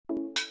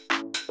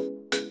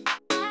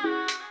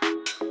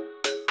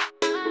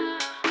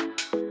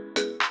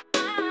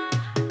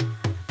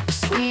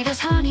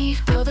honey,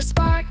 feel the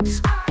spark.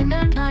 And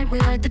at night we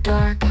light the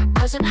dark.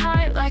 Buzzing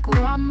high like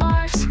we're on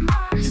Mars.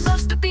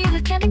 Loves to be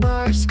the candy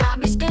bars. Got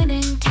me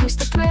spinning, taste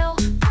the thrill.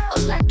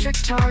 Electric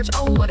charge,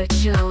 oh what a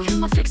chill.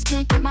 My fix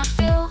can't get my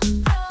fill.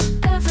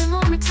 Every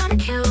moment time to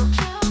kill.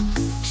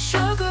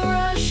 Sugar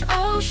rush,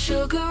 oh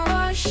sugar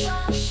rush.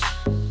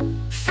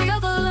 Feel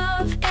the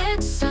love,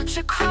 it's such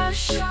a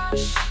crush.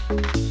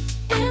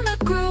 In the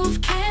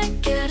groove,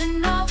 can't get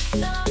enough.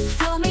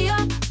 Fill me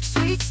up,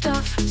 sweet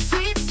stuff,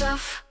 sweet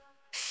stuff.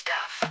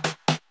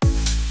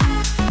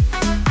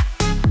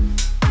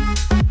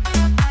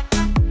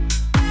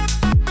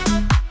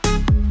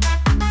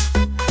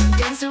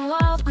 Dancing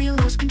wild, we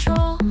lose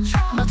control.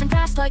 Melting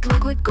fast like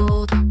liquid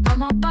gold. One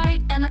more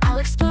bite and I'll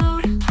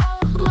explode.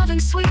 Loving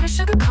sweet as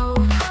sugar coat.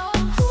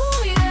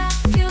 Ooh yeah,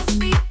 feel the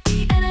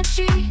beat,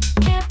 energy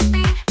can't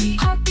be beat.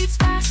 Heart beats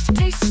fast,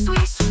 tastes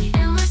sweet.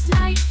 Endless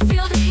night,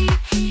 feel the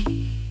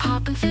heat.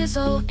 Pop and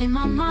fizzle in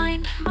my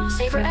mind.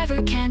 Say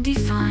forever can't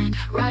define.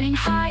 Riding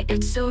high,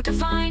 it's so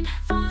divine.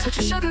 Touch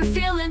of sugar,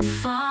 feeling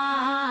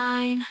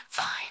fine.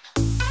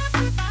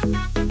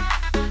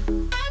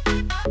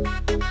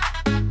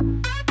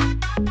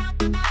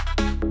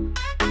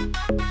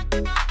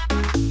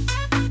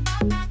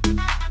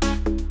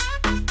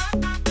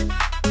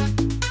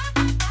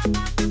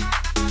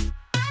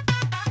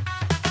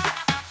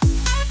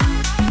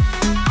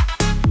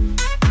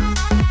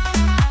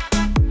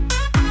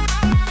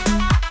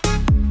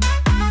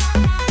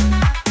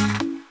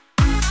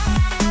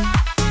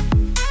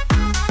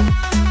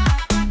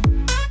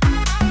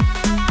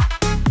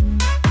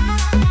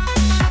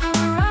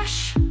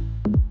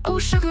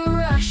 Sugar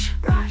rush,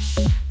 rush.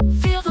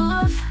 Feel the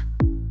love,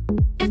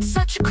 it's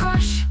such a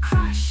crush,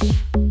 crush.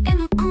 In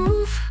the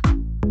groove,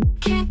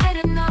 can't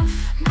get enough,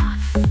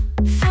 enough.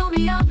 Fill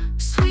me up,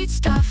 sweet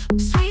stuff,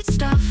 sweet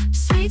stuff,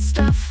 sweet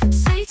stuff,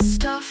 sweet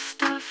stuff,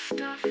 stuff,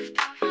 stuff,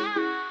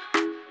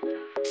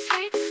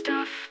 sweet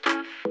stuff,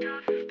 stuff,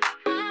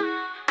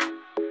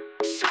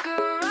 sugar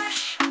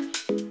rush,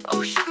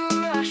 oh sugar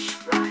rush,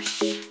 rush.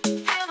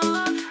 Feel the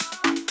love,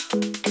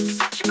 it's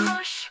such a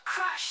crush,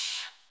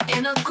 crush.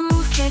 In a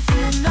groove, can't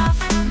get enough.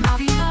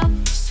 Mavi up,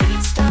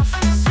 sweet stuff,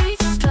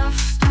 sweet stuff,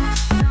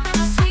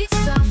 sweet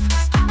stuff.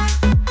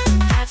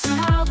 Dancing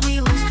wild, we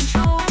lose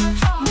control.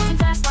 Moving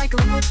fast like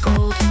liquid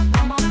gold.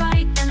 One more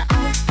bite and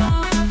I'll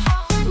explode.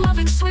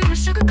 Loving sweet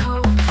as sugar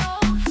coat.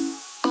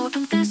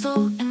 Open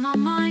thistle in my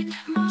mind.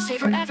 Say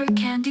forever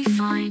can't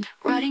define.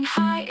 Riding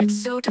high, it's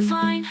so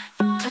divine.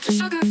 Touch of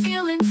sugar,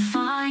 feeling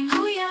fine.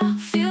 Oh yeah,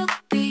 feel the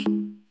beat,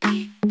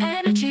 beat.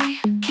 Energy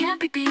can't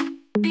be beat,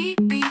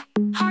 beat, beat.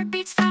 Heart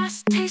beats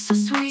fast, tastes so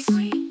sweet.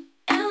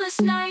 Endless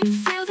night,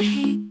 feel the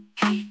heat,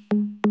 heat,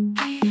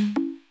 heat.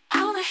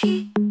 All the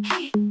heat,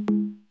 heat,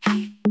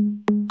 heat.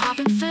 Pop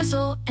and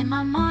fizzle in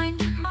my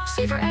mind.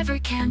 Say forever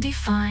can't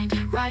define.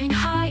 Riding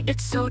high,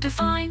 it's so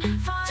divine.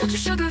 Touch of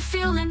sugar,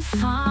 feeling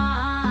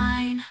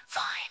fine.